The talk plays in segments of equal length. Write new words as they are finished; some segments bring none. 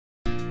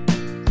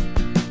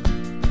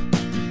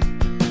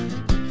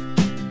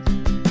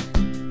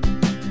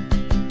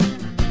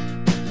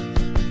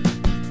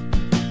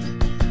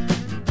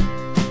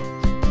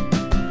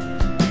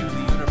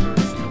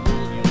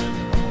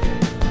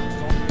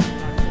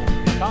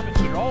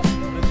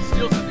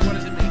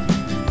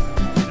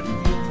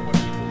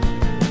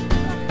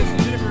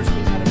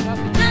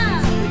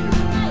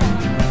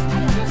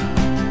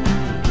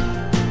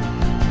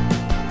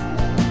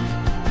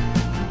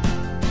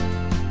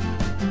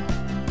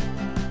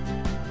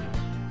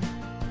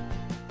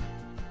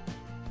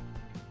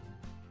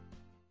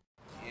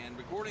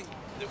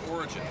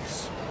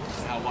origins,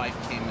 how life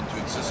came into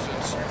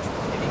existence,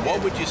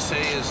 what would you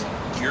say is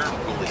your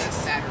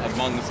belief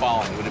among the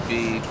following? Would it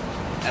be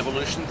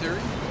evolution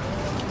theory?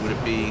 Would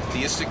it be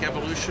theistic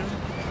evolution?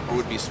 Or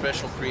would it be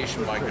special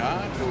creation by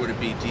God? Or would it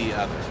be the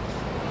other?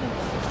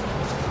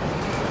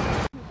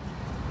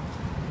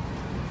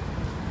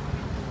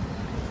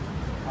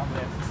 Probably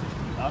have to say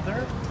the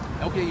other.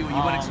 Okay, you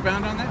want to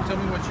expound on that? Tell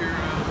me what your...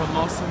 But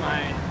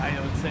I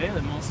would say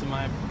that most of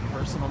my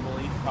personal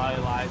belief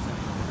probably lies in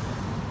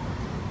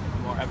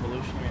more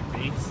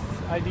evolutionary-based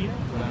ideas,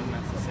 but not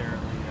necessarily,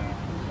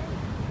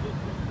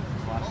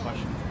 there's a lot of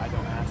questions I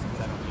don't ask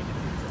because I don't need to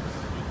answer.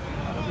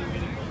 I don't really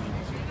need to.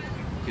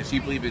 Because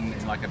you believe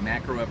in like a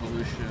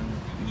macroevolution?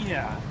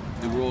 Yeah.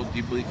 The world, do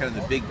you believe kind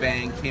of the Big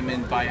Bang came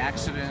in by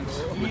accident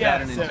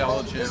without an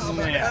intelligence?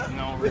 Yeah,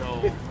 no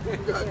real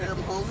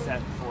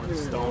set forth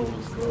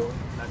stones.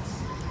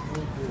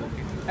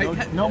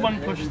 No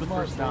one pushed the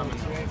first domino,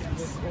 I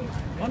guess.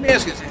 Let me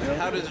ask you,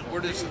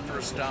 where does the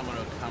first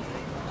domino come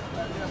from?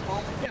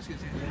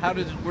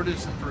 Where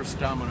does the first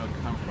domino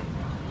come from?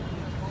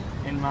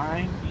 In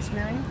my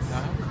experience,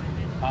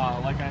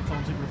 like I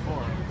told you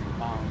before,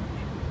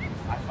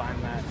 I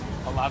find that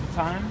a lot of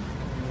time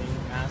when we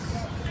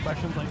ask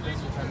questions like this,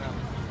 we tend to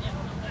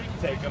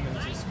take them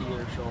into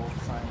spiritual,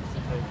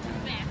 scientific.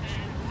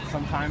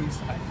 Sometimes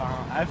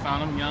I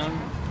found them young.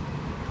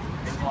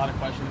 There's a lot of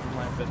questions in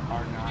life that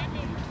are not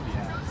needed to be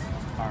asked.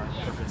 Our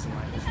purpose in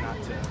life is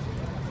not to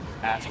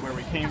ask where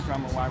we came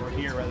from or why we're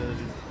here, rather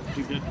than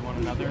do good to one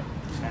another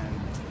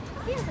and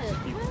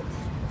keep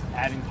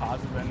adding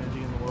positive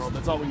energy in the world.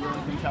 That's all we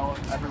really can tell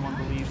everyone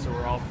believes, so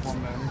we're all a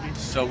form of energy.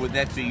 So would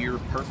that be your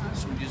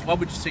purpose? What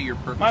would you say your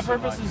purpose is? My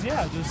purpose is,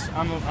 just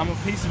I'm a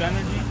piece of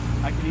energy.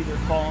 I could either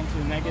fall into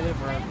a negative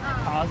or a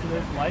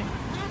positive light.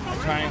 I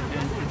try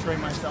and portray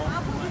myself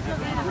and let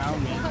everyone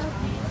around me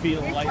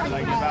feel the light that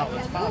I give out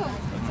that's positive.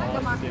 That's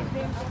all I can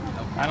do.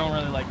 I don't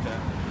really like to,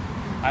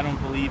 I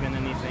don't believe in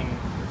anything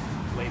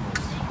with labels.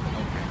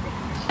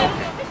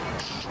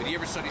 Okay. Did you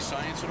ever study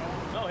science at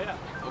all? Oh, yeah.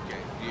 Okay.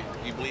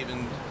 Do you believe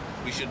in,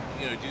 we should,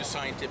 do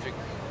scientific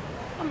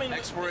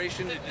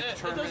exploration to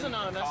determine it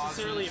doesn't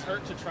necessarily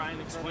hurt to try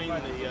and explain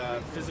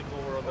the physical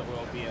world that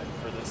we'll be in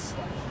for this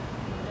life.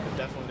 It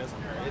definitely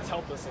doesn't hurt. It's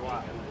helped us a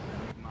lot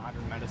in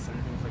modern medicine,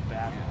 things like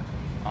that.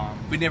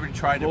 We never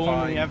tried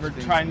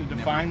to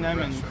define them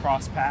and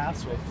cross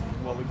paths with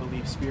what we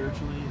believe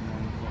spiritually and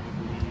then what we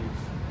believe,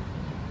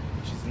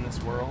 which is in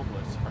this world.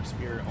 Our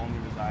spirit only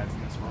resides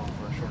in this world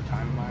for a short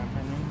time, in my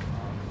opinion.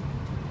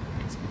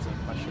 It's a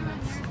question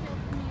that's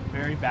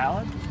very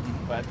valid,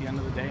 but at the end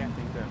of the day, I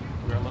think that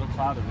we're a little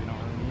clouded. We don't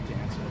really need to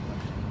answer the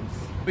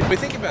questions. But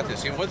think about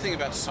this. One thing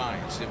about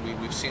science that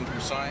we've seen from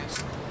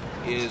science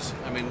is,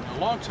 a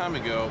long time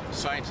ago,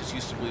 scientists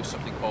used to believe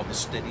something called the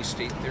steady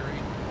state theory.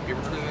 Have you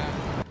ever heard of that?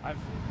 I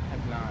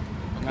have not.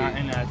 Okay. Not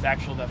in its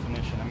actual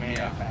definition. I may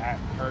have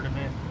heard of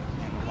it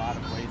in a lot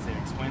of ways they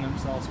explain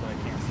themselves, but I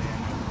can't say I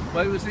know.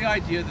 Well, it was the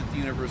idea that the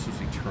universe was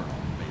eternal,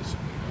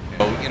 basically.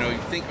 Okay? So, you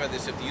think about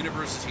this, if the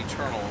universe is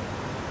eternal,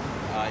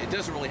 it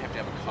doesn't really have to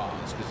have a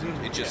cause, because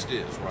it just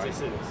is, right?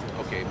 Yes, it is.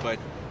 Okay, but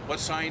what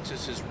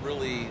scientists has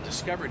really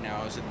discovered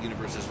now is that the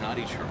universe is not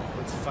eternal.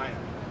 It's finite.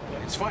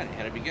 Yeah. It's finite, it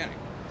had a beginning.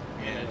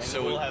 And so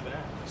it will have an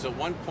end. So at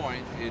one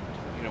point,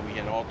 we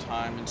had all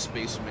time and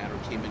space and matter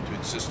came into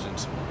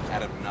existence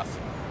out of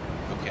nothing.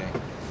 Okay,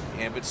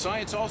 but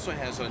science also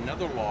has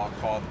another law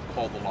called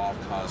the law of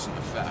cause and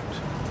effect.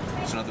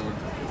 So in other words,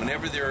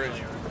 whenever there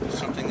is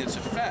something that's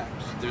effect,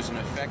 there's an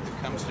effect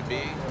that comes to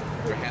be.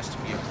 There has to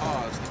be a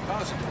cause. The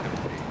cause had to come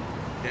to be.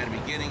 It had a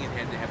beginning. It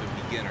had to have a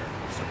beginner,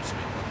 so to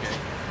speak. Okay,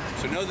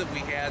 so know that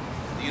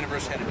the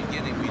universe had a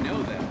beginning. We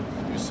know that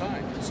through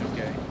science.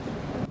 Okay.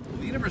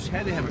 The universe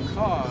had to have a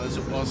cause.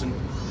 It wasn't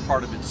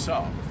part of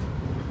itself.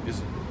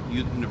 Because the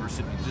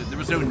universe, there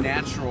was no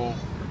natural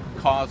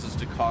causes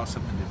to cause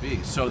something to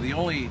be. So the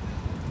only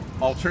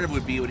alternative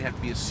would be it would have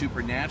to be a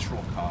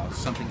supernatural cause,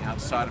 something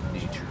outside of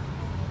nature.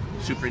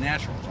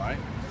 Supernatural, right?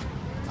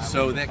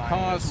 So that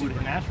cause would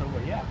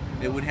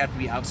it would have to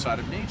be outside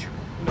of nature.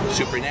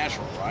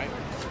 Supernatural, right?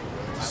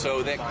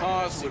 So that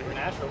cause would it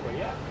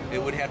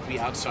would have to be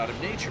outside of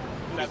nature.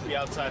 It would have to be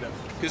outside of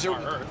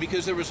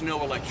because there was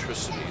no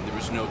electricity, there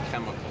was no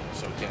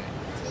chemicals. Okay,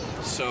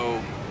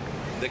 so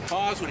the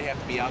cause would have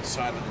to be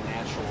outside of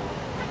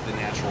the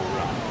natural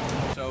realm.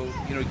 So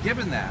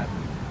given that,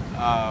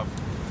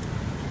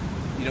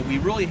 we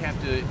really have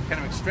to kind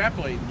of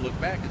extrapolate and look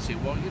back and say,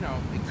 well,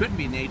 it couldn't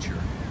be nature.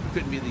 It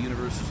couldn't be the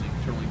universe is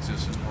eternally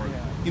existent, or the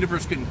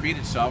universe couldn't create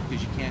itself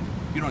because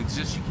you don't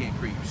exist, you can't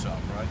create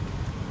yourself, right?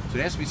 So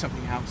it has to be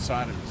something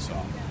outside of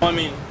itself. Well,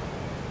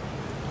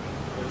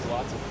 there's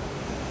lots of.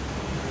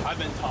 I've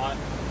been taught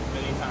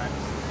many times,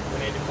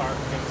 Rene Descartes,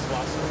 famous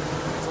philosopher,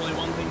 there's only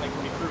one thing that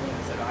can be proven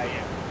is that I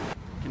am.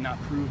 I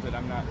cannot prove that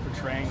I'm not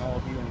portraying all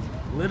of you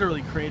and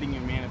literally creating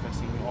and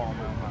manifesting you all in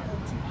my mind.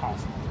 It's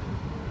impossible.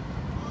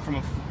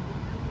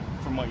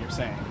 From what you're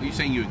saying. You're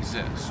saying you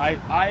exist.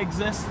 I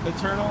exist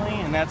eternally,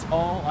 and that's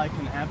all I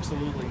can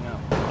absolutely know.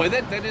 But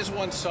that is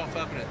one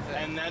self-evident thing.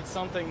 And that's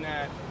something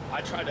that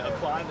I try to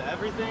apply to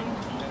everything.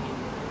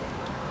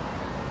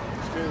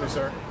 Excuse me,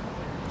 sir.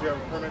 Do you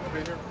have a permit to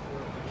be here?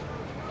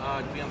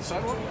 To be on the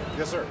sidewalk?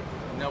 Yes, sir.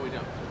 No, we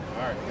don't.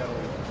 All right, you gotta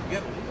leave. You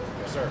gotta leave.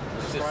 Yes, sir.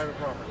 This is private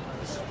property.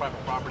 This is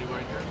private property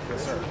right here.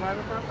 Yes, sir.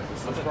 Private property?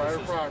 This is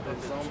private property.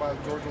 It's owned by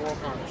the Georgia World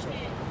Congress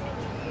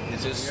Center.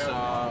 Is this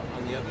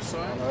on the other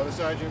side? On the other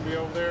side, you can be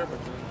over there, but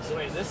So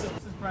wait, this is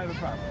private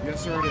property.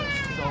 yes, sir, it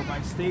is. So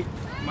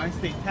my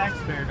state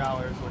taxpayer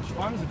dollars, which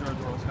funds the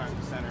Georgia World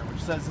Congress Center, which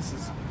says this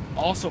is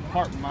also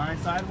part of my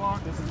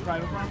sidewalk. This is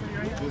private property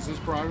right here. This is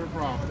private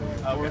property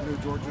according to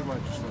the Georgia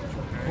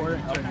legislature. Okay?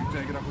 You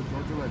take it up with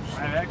Georgia I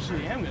legislature.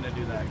 actually am going to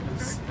do that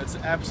because it's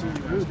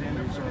absolutely rude to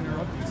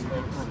interrupt these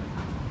folks.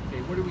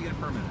 Okay, where do we get a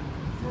permit?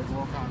 Georgia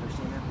World Congress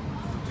Center,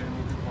 10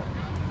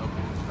 Department.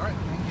 Okay. All right.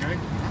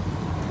 Okay?